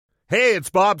Hey, it's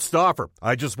Bob Stauffer.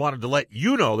 I just wanted to let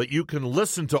you know that you can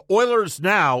listen to Oilers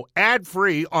Now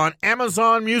ad-free on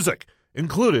Amazon Music,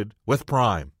 included with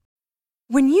Prime.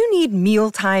 When you need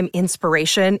mealtime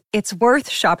inspiration, it's worth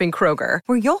shopping Kroger,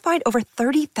 where you'll find over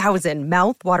 30,000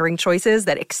 mouth-watering choices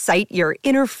that excite your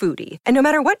inner foodie. And no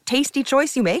matter what tasty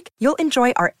choice you make, you'll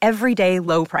enjoy our everyday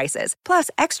low prices, plus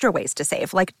extra ways to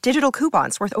save, like digital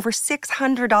coupons worth over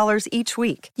 $600 each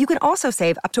week. You can also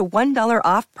save up to $1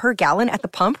 off per gallon at the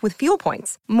pump with fuel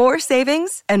points. More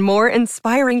savings and more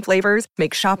inspiring flavors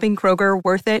make shopping Kroger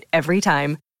worth it every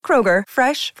time. Kroger,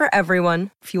 fresh for everyone.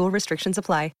 Fuel restrictions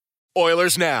apply.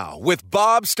 Oilers Now with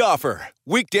Bob Stauffer.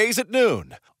 Weekdays at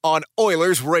noon on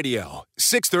Oilers Radio,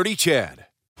 630 CHED.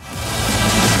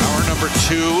 Hour number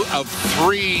 2 of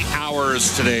 3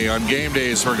 hours today. On game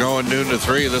days, we're going noon to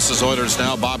 3. This is Oilers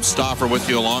Now. Bob Stauffer with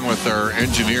you, along with our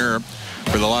engineer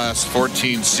for the last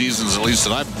 14 seasons, at least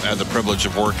that I've had the privilege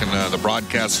of working the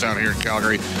broadcast down here in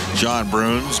Calgary. John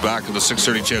Bruns, back in the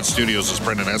 630 CHED studios is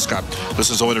Brendan Escott. This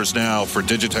is Oilers Now for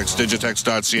Digitex,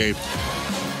 digitex.ca.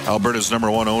 Alberta's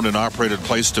number 1 owned and operated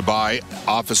place to buy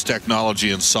office technology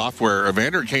and software.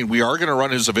 Evander Kane, we are going to run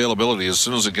his availability as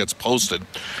soon as it gets posted.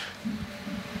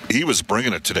 He was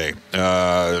bringing it today.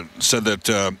 Said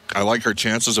that I like our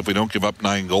chances if we don't give up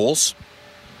 9 goals.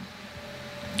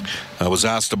 I was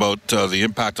asked about the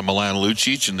impact of Milan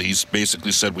Lucic, and he's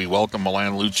basically said we welcome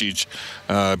Milan Lucic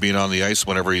being on the ice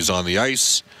whenever he's on the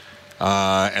ice.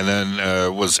 And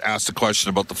then was asked a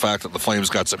question about the fact that the Flames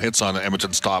got some hits on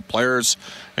Edmonton's top players.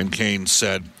 And Kane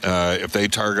said, if they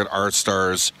target our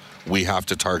stars, we have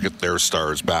to target their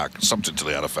stars back. Something to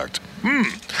that effect.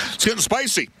 It's getting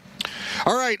spicy.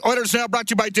 All right, Oilers Now brought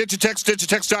to you by Digitex.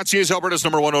 Digitex.ca is Alberta's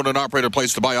number 1 owned and operated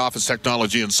place to buy office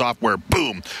technology and software.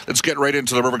 Boom. Let's get right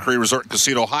into the River Cree Resort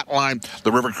Casino hotline.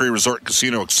 The River Cree Resort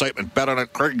Casino excitement. Bet on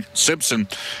it. Craig Simpson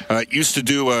used to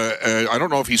do, I don't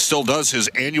know if he still does his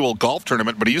annual golf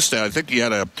tournament, but he used to, I think he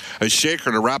had a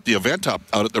shaker to wrap the event up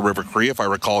out at the River Cree, if I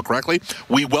recall correctly.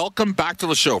 We welcome back to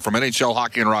the show from NHL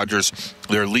Hockey and Rogers,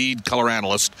 their lead color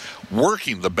analyst,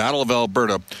 working the Battle of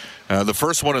Alberta. The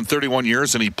first one in 31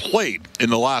 years, and he played in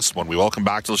the last one. We welcome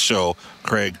back to the show,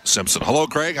 Craig Simpson. Hello,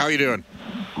 Craig. How are you doing?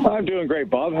 I'm doing great,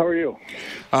 Bob. How are you?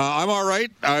 I'm all right.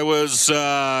 I was,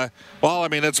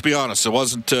 let's be honest. It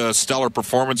wasn't a stellar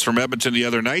performance from Edmonton the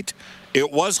other night. It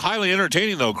was highly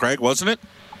entertaining, though, Craig, wasn't it?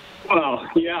 Well,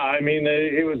 yeah. I mean,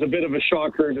 it was a bit of a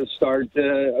shocker to start.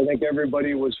 I think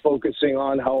everybody was focusing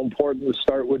on how important the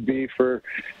start would be for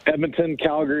Edmonton.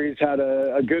 Calgary's had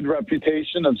a good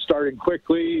reputation of starting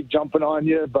quickly, jumping on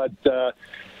you, but to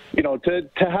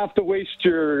have to waste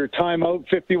your time out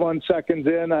 51 seconds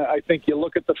in, I think you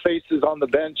look at the faces on the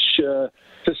bench to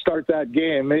start that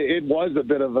game. It was a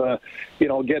bit of a,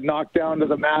 get knocked down to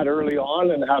the mat early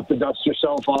on and have to dust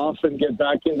yourself off and get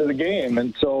back into the game.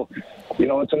 And so,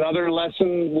 it's another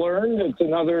lesson learned. It's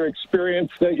another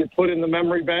experience that you put in the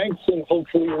memory banks and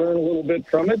hopefully learn a little bit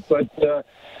from it. But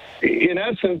in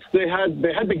essence, they had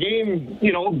the game,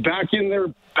 back in their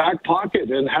back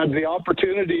pocket and had the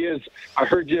opportunity, as I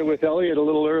heard you with Elliot a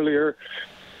little earlier,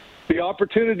 the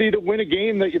opportunity to win a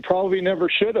game that you probably never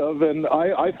should have. And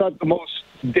I thought the most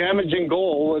damaging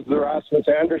goal was the Rasmus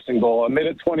Andersson goal, a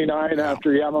minute 29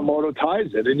 after Yamamoto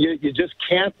ties it. And you just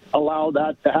can't allow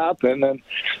that to happen. And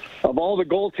of all the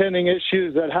goaltending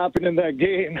issues that happened in that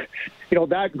game,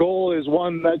 that goal is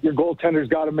one that your goaltender's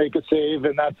got to make a save,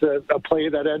 and that's a play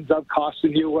that ends up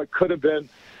costing you what could have been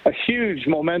a huge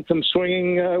momentum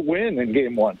swinging win in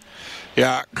Game 1.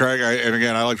 Yeah, Craig,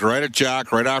 I looked right at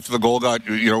Jack right after the goal got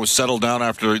settled down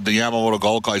after the Yamamoto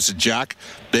goal. I said, Jack,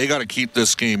 they got to keep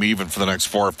this game even for the next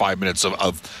 4 or 5 minutes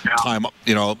of time,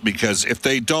 because if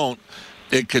they don't,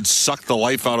 it could suck the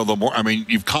life out of them. I mean,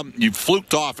 you've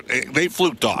fluked off. They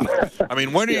fluked off. I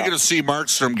mean, when are you going to see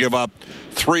Markstrom give up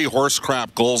 3 horse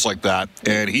crap goals like that?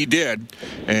 And he did,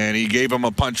 and he gave him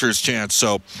a puncher's chance.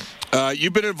 So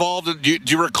you've been involved in, do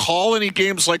you recall any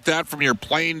games like that from your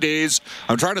playing days?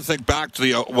 I'm trying to think back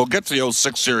to we'll get to the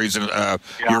 06 series, and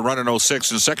you're running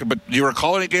 06 in a second, but do you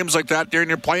recall any games like that during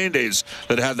your playing days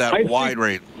that had that wide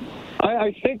rate?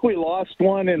 I think we lost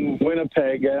one in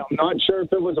Winnipeg. I'm not sure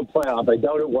if it was a playoff. I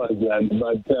doubt it was then.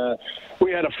 But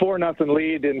we had a 4-0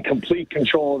 lead in complete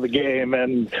control of the game,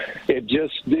 and it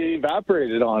just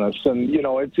evaporated on us. And,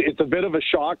 it's a bit of a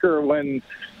shocker when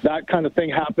that kind of thing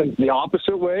happens the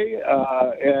opposite way.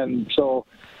 And so,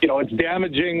 it's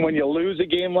damaging when you lose a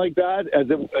game like that. As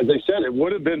I said, it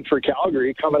would have been for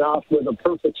Calgary coming off with a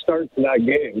perfect start to that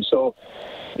game. So,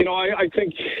 I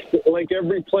think like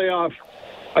every playoff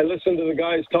I listened to the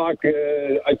guys talk.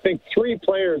 I think 3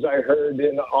 players I heard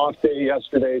in the off day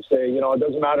yesterday say, it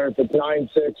doesn't matter if it's 9-6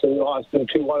 or we lost in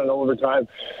 2-1 in overtime.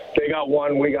 They got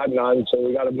 1, we got none, so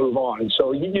we got to move on.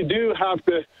 So you do have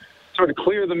to sort of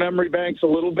clear the memory banks a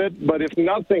little bit, but if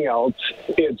nothing else,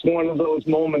 it's one of those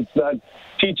moments that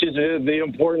teaches you the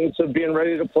importance of being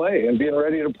ready to play and being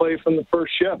ready to play from the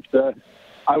first shift.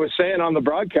 I was saying on the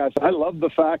broadcast, I love the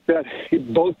fact that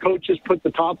both coaches put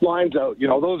the top lines out.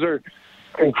 Those are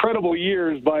incredible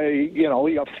years by,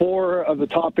 you got 4 of the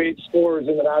top 8 scorers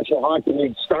in the National Hockey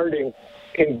League starting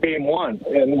in game 1.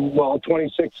 And,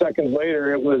 26 seconds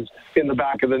later, it was in the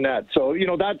back of the net. So,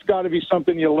 that's got to be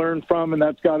something you learn from, and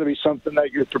that's got to be something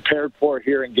that you're prepared for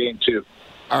here in game 2.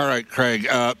 All right, Craig.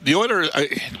 The Oilers,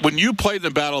 when you played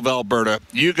the Battle of Alberta,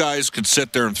 you guys could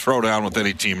sit there and throw down with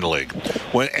any team in the league.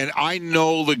 And I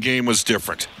know the game was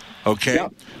different, okay?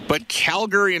 Yep. But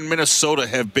Calgary and Minnesota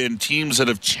have been teams that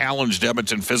have challenged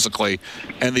Edmonton physically.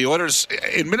 And the Oilers,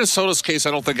 in Minnesota's case,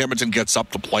 I don't think Edmonton gets up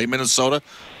to play Minnesota.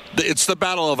 It's the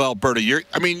Battle of Alberta.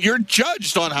 You're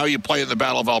judged on how you play in the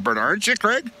Battle of Alberta, aren't you,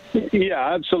 Craig?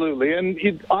 Yeah, absolutely.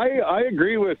 And I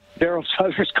agree with Daryl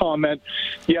Sutter's comment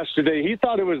yesterday. He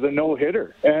thought it was a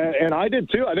no-hitter, and I did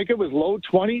too. I think it was low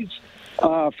 20s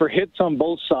for hits on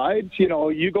both sides.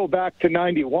 You go back to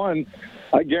 91,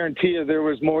 I guarantee you there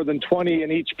was more than 20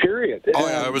 in each period. Oh,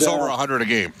 yeah, it was over 100 a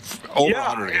game. Over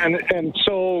 100 a game. And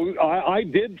so I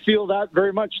did feel that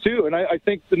very much too. And I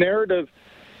think the narrative,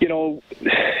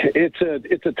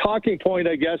 it's a talking point,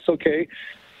 I guess. Okay,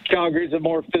 Calgary's a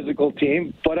more physical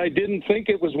team, but I didn't think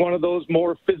it was one of those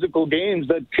more physical games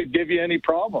that could give you any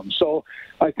problems. So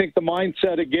I think the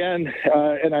mindset again,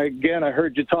 I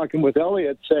heard you talking with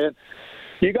Elliott saying,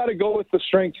 you got to go with the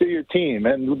strength of your team.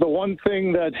 And the one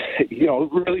thing that,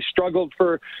 really struggled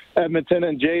for Edmonton,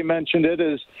 and Jay mentioned it,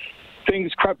 is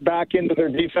things crept back into their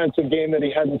defensive game that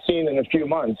he hadn't seen in a few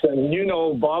months. And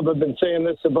Bob, I've been saying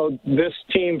this about this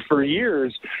team for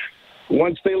years.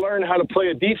 Once they learn how to play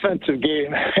a defensive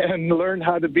game and learn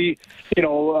how to be,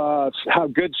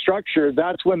 have good structure,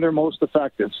 that's when they're most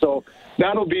effective. So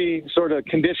that'll be sort of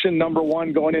condition number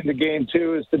 1 going into game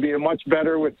 2, is to be much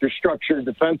better with your structure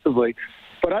defensively.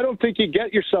 But I don't think you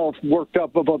get yourself worked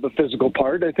up about the physical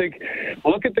part. I think,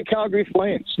 look at the Calgary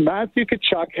Flames. Matthew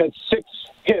Tkachuk has 6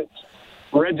 hits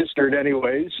registered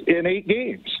anyways in 8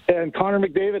 games, and Connor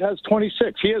McDavid has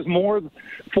 26. He has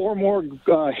 4 more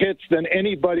hits than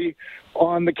anybody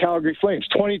on the Calgary Flames.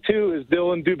 22 is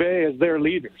Dylan Dubé as their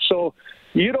leader. So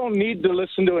you don't need to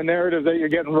listen to a narrative that you're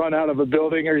getting run out of a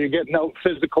building or you're getting out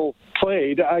physical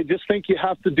played. I just think you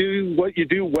have to do what you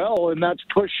do well, and that's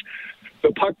push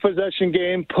the puck possession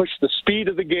game, push the speed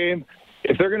of the game.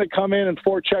 If they're going to come in and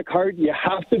forecheck hard, you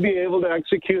have to be able to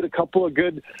execute a couple of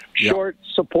good short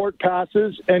support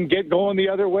passes and get going the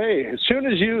other way. As soon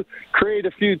as you create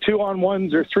a few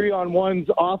 2-on-1s or 3-on-1s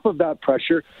off of that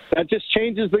pressure, that just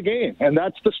changes the game. And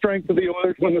that's the strength of the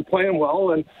Oilers when they're playing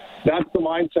well, and that's the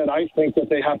mindset I think that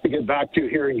they have to get back to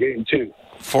here in game 2.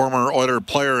 Former Oiler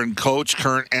player and coach,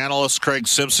 current analyst Craig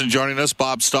Simpson joining us.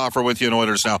 Bob Stauffer with you in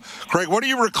Oilers Now. Craig, what do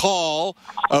you recall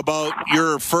about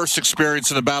your first experience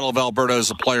in the Battle of Alberta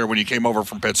as a player when you came over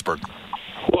from Pittsburgh?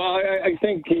 Well, I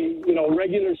think,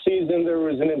 regular season, there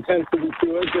was an intensity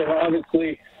to it, and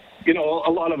obviously,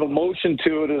 a lot of emotion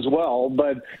to it as well.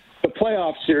 But the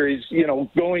playoff series,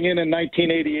 going in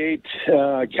 1988,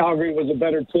 Calgary was a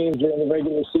better team during the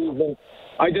regular season.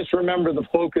 I just remember the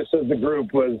focus of the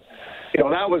group was,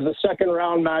 that was the second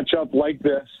round matchup like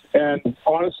this. And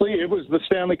honestly, it was the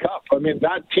Stanley Cup. I mean,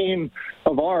 that team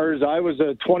of ours, I was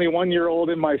a 21-year-old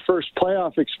in my first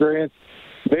playoff experience.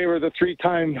 They were the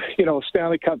 3-time,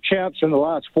 Stanley Cup champs in the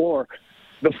last 4.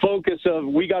 The focus of,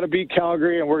 we got to beat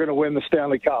Calgary and we're going to win the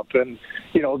Stanley Cup. And,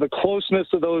 the closeness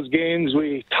of those games,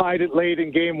 we tied it late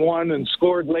in game 1 and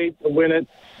scored late to win it.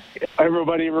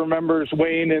 Everybody remembers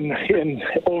Wayne in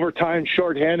overtime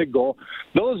shorthanded goal.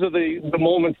 Those are the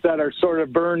moments that are sort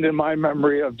of burned in my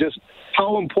memory of just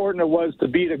how important it was to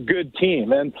beat a good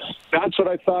team. And that's what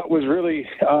I thought was really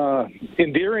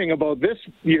endearing about this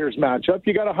year's matchup.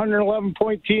 You got a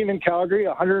 111-point team in Calgary,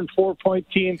 a 104-point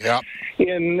team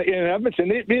in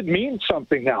Edmonton. It means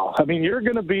something now. I mean, you're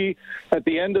going to be, at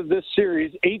the end of this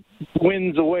series, 8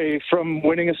 wins away from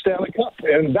winning a Stanley Cup.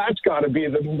 And that's got to be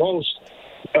the most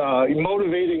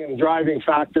motivating and driving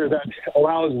factor that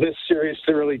allows this series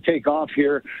to really take off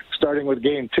here, starting with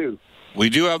game 2. We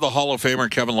do have the Hall of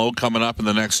Famer Kevin Lowe coming up in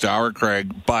the next hour,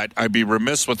 Craig, but I'd be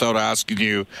remiss without asking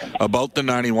you about the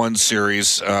 91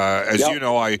 series. As you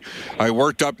know, I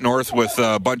worked up north with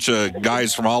a bunch of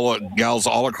guys from gals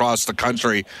all across the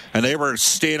country, and they were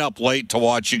staying up late to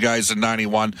watch you guys in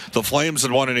 91. The Flames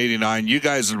had won in 89. You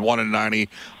guys had won in 90.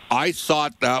 I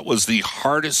thought that was the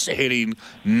hardest hitting,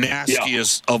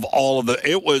 nastiest of all of the.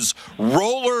 It was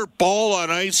roller ball on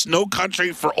ice, no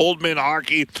country for old men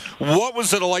hockey. What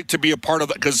was it like to be a part of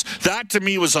that? Because that to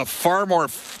me was a far more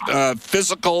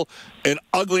physical and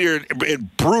uglier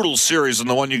and brutal series than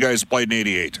the one you guys played in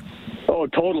 '88. Oh,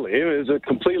 totally. It was a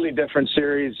completely different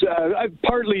series,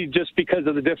 partly just because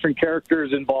of the different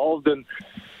characters involved. And,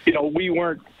 you know, we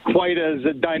weren't quite as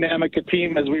a dynamic a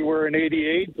team as we were in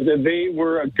 '88. They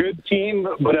were a good team,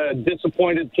 but a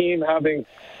disappointed team, having,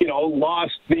 you know,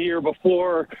 lost the year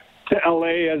before to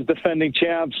LA as defending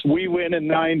champs. We win in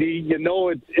 90. You know,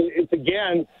 it's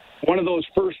again one of those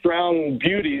first-round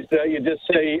beauties that you just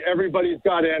say everybody's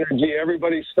got energy,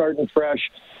 everybody's starting fresh.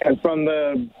 And from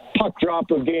the puck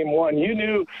drop of game one, you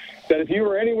knew that if you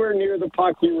were anywhere near the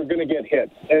puck, you were going to get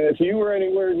hit. And if you were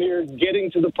anywhere near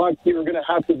getting to the puck, you were going to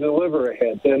have to deliver a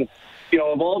hit. And, you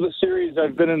know, of all the series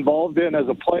I've been involved in as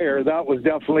a player, that was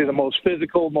definitely the most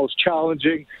physical, most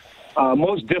challenging,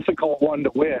 most difficult one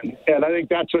to win. And I think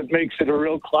that's what makes it a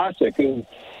real classic. And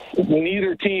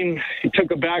neither team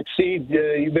took a back seat.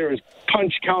 There was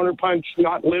punch, counter punch,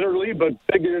 not literally, but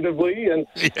figuratively. And,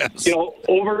 you know,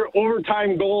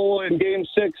 overtime goal in Game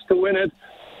 6 to win it,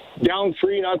 down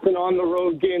 3-0 on the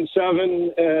road, Game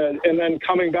 7, and then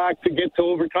coming back to get to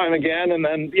overtime again. And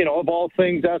then, you know, of all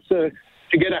things, that's to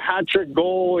get a hat-trick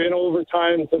goal in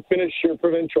overtime to finish your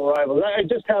provincial rivals. I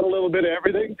just had a little bit of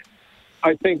everything.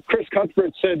 I think Chris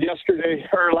Cuthbert said yesterday,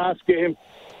 or last game,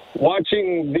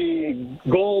 watching the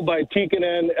goal by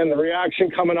Tikkanen and the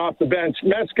reaction coming off the bench,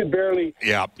 Mets could barely,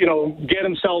 you know, get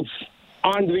himself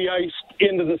onto the ice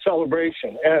into the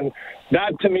celebration. And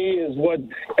that, to me, is what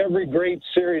every great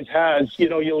series has. You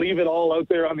know, you leave it all out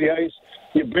there on the ice.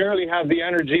 You barely have the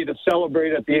energy to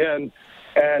celebrate at the end.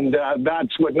 And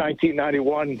that's what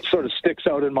 1991 sort of sticks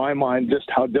out in my mind, just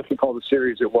how difficult a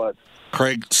series it was.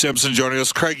 Craig Simpson joining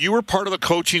us. Craig, you were part of the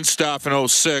coaching staff in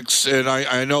 06, and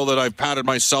I know that I've patted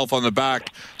myself on the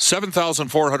back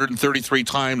 7,433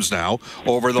 times now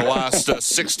over the last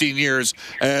 16 years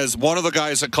as one of the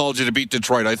guys that called you to beat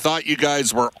Detroit. I thought you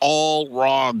guys were all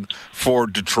wrong for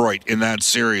Detroit in that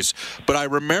series. But I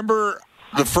remember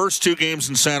the first two games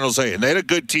in San Jose, and they had a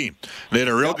good team. They had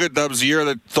a real good. That was the year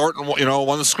that Thornton, you know,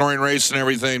 won the scoring race and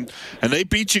everything. And they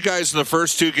beat you guys in the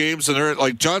first two games. And they're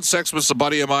like John Sexsmith's a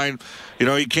buddy of mine. You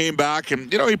know, he came back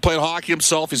and, you know, he played hockey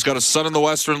himself. He's got a son in the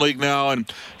Western League now. And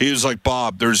he was like,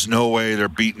 Bob, there's no way they're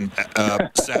beating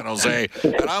San Jose.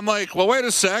 And I'm like, well, wait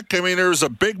a sec. I mean, there was a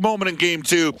big moment in game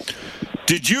two.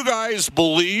 Did you guys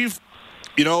believe,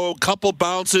 you know, a couple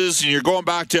bounces, and you're going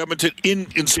back to Edmonton in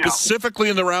specifically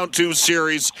in the round two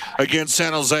series against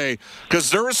San Jose?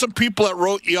 Because there were some people that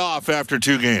wrote you off after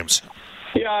two games.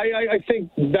 Yeah, I think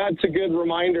that's a good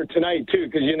reminder tonight, too,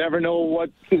 because you never know what,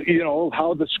 you know,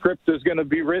 how the script is going to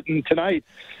be written tonight.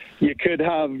 You could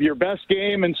have your best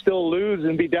game and still lose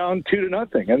and be down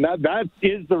 2-0. And that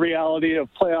is the reality of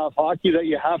playoff hockey, that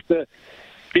you have to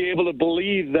be able to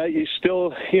believe that you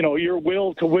still, you know, your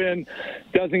will to win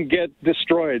doesn't get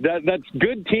destroyed. That's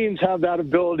good teams have that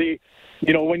ability.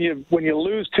 You know, when you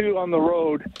lose two on the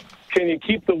road, can you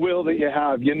keep the will that you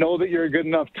have? You know that you're a good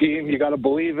enough team. You got to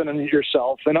believe in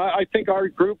yourself. And I think our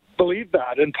group believed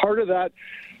that. And part of that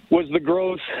was the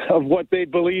growth of what they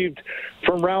believed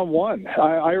from round one.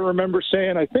 I remember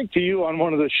saying, I think to you on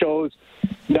one of the shows,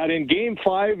 that in Game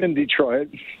 5 in Detroit,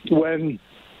 when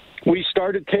we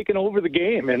started taking over the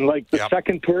game in like the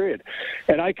second period.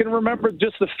 And I can remember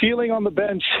just the feeling on the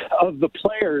bench of the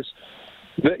players,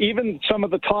 that even some of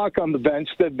the talk on the bench,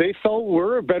 that they felt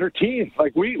we're a better team.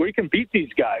 Like we can beat these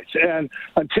guys. And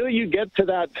until you get to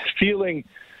that feeling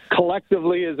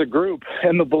collectively as a group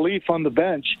and the belief on the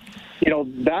bench, you know,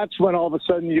 that's when all of a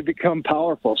sudden you become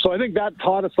powerful. So I think that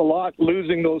taught us a lot,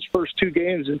 losing those first two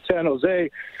games in San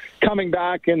Jose, coming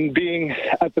back and being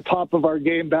at the top of our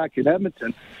game back in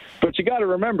Edmonton. But you got to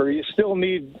remember, you still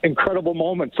need incredible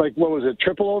moments. Like, what was it,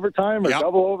 triple overtime or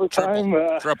double overtime?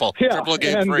 Triple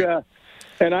game 3.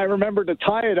 And I remember to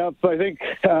tie it up, I think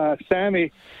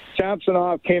Sammy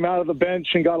Samsonov came out of the bench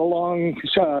and got a long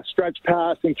stretch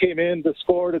pass and came in to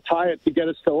score to tie it to get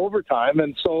us to overtime.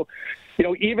 And so, you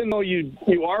know, even though you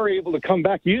are able to come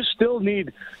back, you still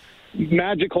need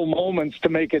magical moments to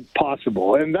make it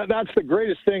possible. And that's the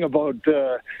greatest thing about,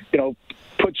 you know,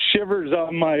 puts shivers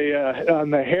on my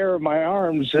on the hair of my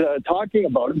arms talking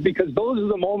about it, because those are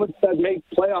the moments that make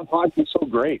playoff hockey so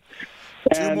great.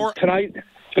 And tonight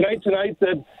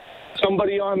that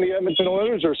somebody on the Edmonton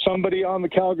Oilers or somebody on the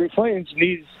Calgary Flames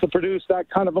needs to produce that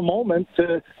kind of a moment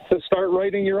to start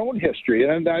writing your own history.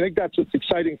 And I think that's what's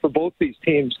exciting for both these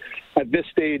teams at this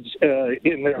stage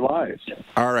in their lives.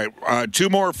 All right. Two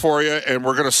more for you, and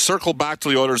we're going to circle back to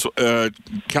the Oilers,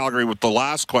 Calgary, with the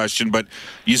last question. But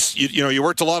you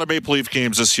worked a lot of Maple Leaf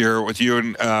games this year with you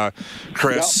and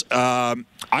Chris. Yep.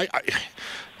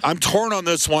 I'm torn on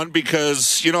this one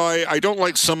because, I don't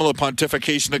like some of the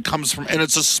pontification that comes from, and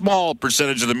it's a small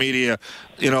percentage of the media,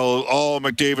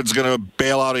 McDavid's going to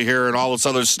bail out of here and all this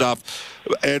other stuff.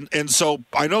 And so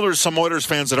I know there's some Oilers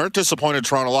fans that aren't disappointed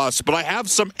Toronto lost, but I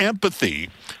have some empathy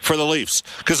for the Leafs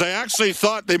because I actually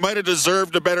thought they might have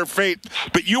deserved a better fate.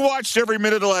 But you watched every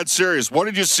minute of that series. What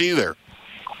did you see there?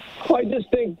 Well, I just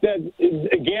think that,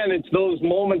 again, it's those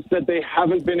moments that they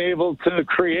haven't been able to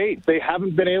create. They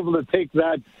haven't been able to take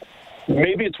that.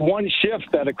 Maybe it's one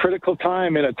shift at a critical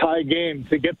time in a tie game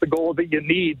to get the goal that you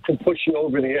need to push you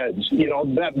over the edge.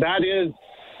 That is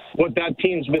what that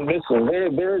team's been missing.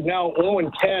 They're now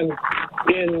 0-10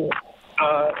 in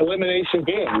elimination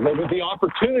games. They have the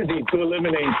opportunity to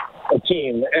eliminate a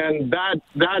team, and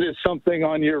that is something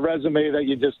on your resume that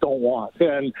you just don't want.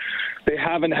 And they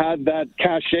haven't had that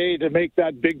cachet to make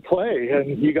that big play.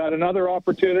 And you got another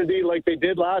opportunity like they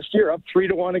did last year, up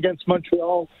 3-1 against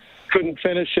Montreal, couldn't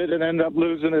finish it and ended up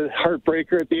losing a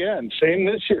heartbreaker at the end. Same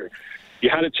this year. You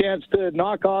had a chance to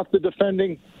knock off the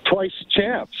defending twice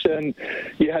champs, and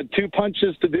you had two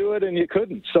punches to do it, and you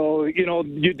couldn't. So,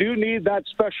 you do need that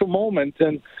special moment,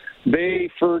 and they,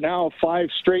 for now 5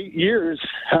 straight years,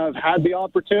 have had the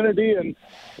opportunity, and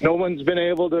no one's been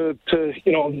able to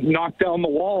knock down the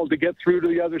wall to get through to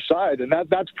the other side. And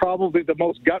that's probably the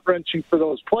most gut-wrenching for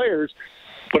those players,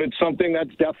 but it's something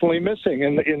that's definitely missing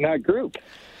in that group.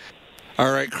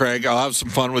 All right, Craig, I'll have some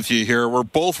fun with you here. We're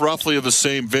both roughly of the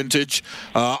same vintage.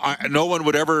 No one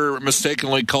would ever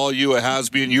mistakenly call you a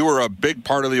has-been. You were a big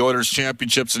part of the Oilers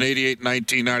championships in 88 and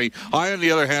 1990. I, on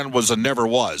the other hand, was a never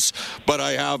was. But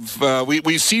I have,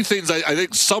 we see things I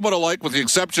think somewhat alike with the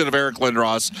exception of Eric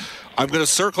Lindros. I'm going to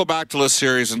circle back to this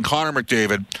series and Connor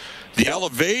McDavid. The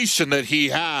elevation that he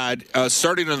had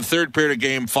starting in the third period of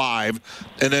Game 5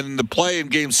 and then the play in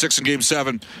Game 6 and Game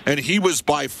 7, and he was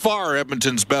by far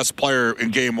Edmonton's best player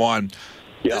in Game 1.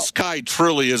 Yeah. This guy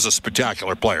truly is a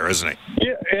spectacular player, isn't he?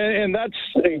 Yeah, and that's,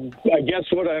 I guess,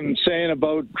 what I'm saying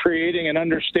about creating and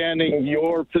understanding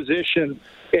your position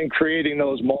in creating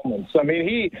those moments. I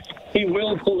mean, he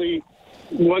willfully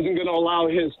wasn't going to allow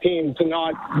his team to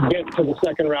not get to the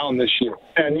second round this year.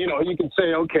 And, you can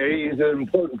say, okay, he's an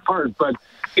important part, but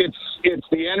it's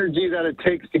the energy that it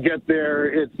takes to get there.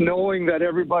 It's knowing that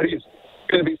everybody's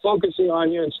going to be focusing on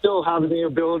you and still having the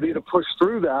ability to push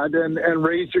through that and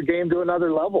raise your game to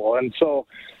another level. And so,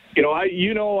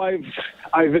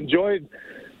 I've enjoyed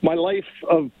my life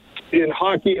in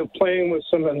hockey of playing with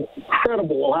some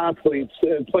incredible athletes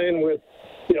and playing with,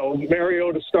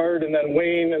 Mario to start, and then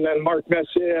Wayne, and then Mark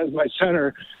Messier as my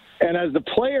center. And as the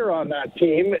player on that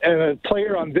team and a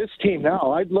player on this team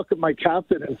now, I'd look at my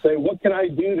captain and say, what can I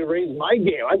do to raise my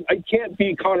game? I can't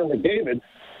be Connor McDavid,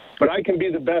 but I can be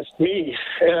the best me,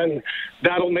 and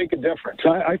that'll make a difference.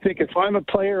 I think if I'm a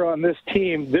player on this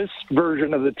team, this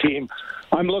version of the team,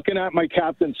 I'm looking at my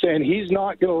captain saying he's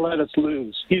not going to let us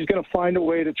lose. He's going to find a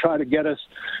way to try to get us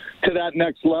to that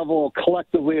next level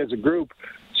collectively as a group.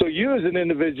 So you as an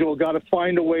individual got to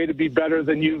find a way to be better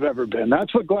than you've ever been.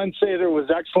 That's what Glenn Sather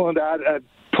was excellent at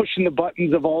pushing the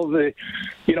buttons of all the,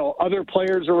 other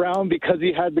players around because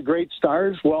he had the great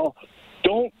stars. Well,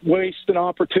 don't waste an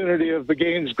opportunity of the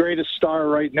game's greatest star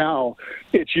right now.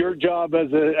 It's your job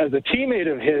as a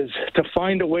teammate of his to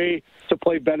find a way to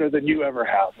play better than you ever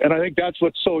have. And I think that's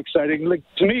what's so exciting. Like,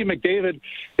 to me, McDavid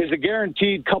is a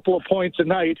guaranteed couple of points a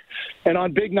night. And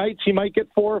on big nights, he might get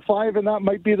 4 or 5, and that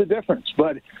might be the difference.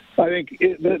 But I think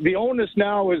the onus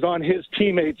now is on his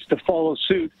teammates to follow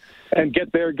suit and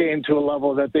get their game to a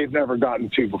level that they've never gotten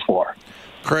to before.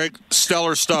 Craig,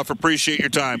 stellar stuff. Appreciate your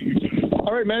time.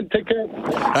 All right, man. Take care.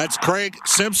 That's Craig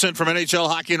Simpson from NHL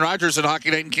Hockey and Rogers and Hockey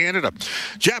Night in Canada.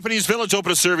 Japanese Village open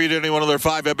to serve you to any one of their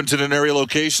 5 Edmonton and area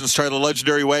locations. Try the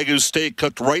legendary Wagyu steak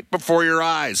cooked right before your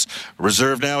eyes.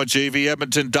 Reserve now at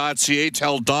jvedmonton.ca.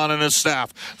 Tell Don and his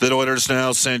staff that Oilers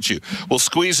Now sent you. We'll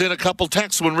squeeze in a couple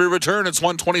texts when we return. It's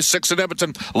 1:26 in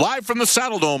Edmonton, live from the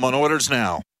Saddle Dome on Oilers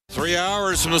Now. 3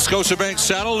 hours from the Scotiabank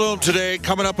Saddledome today.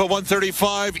 Coming up at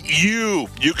 1:35, you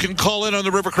can call in on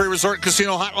the River Cree Resort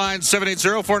Casino hotline,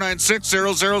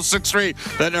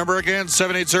 780-496-0063. That number again,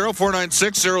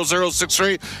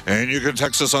 780-496-0063. And you can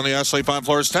text us on the Ashley Fine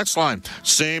Floors text line.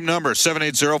 Same number,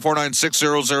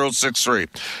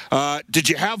 780-496-0063. Did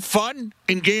you have fun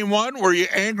in Game 1? Were you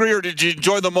angry, or did you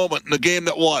enjoy the moment in the game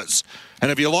that was? And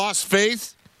have you lost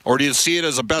faith, or do you see it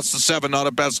as a best of 7, not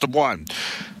a best of 1?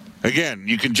 Again,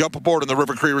 you can jump aboard on the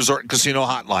River Cree Resort and Casino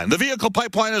hotline. The vehicle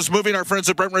pipeline is moving. Our friends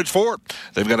at Brent Ridge Ford,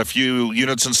 they've got a few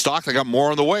units in stock. They got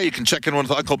more on the way. You can check in with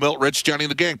Uncle Milt, Rich, Johnny,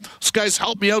 and the gang. Those guys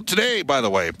helped me out today, by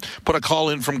the way. Put a call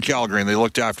in from Calgary, and they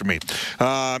looked after me.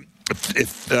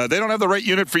 If they don't have the right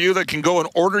unit for you, they can go and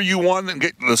order you one and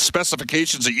get the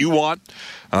specifications that you want.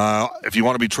 If you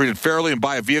want to be treated fairly and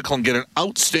buy a vehicle and get an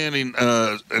outstanding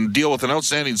and deal with an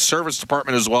outstanding service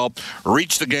department as well,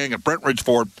 reach the gang at Brent Ridge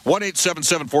Ford,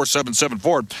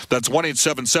 1-877-4774. That's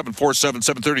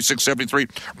 1-877-477-3673.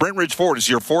 Brent Ridge Ford is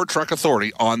your Ford truck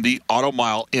authority on the Auto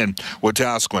Mile in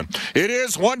Wetaskiwin. It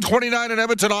is 1:29 in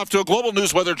Edmonton, off to a global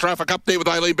news weather traffic update with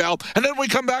Eileen Bell, and then we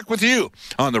come back with you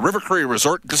on the River Cree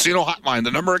Resort Casino hotline. The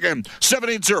number again,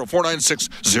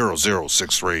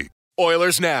 780-496-0063.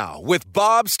 Oilers Now with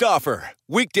Bob Stauffer.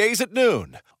 Weekdays at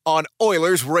noon on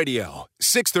Oilers Radio,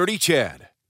 630 CHED.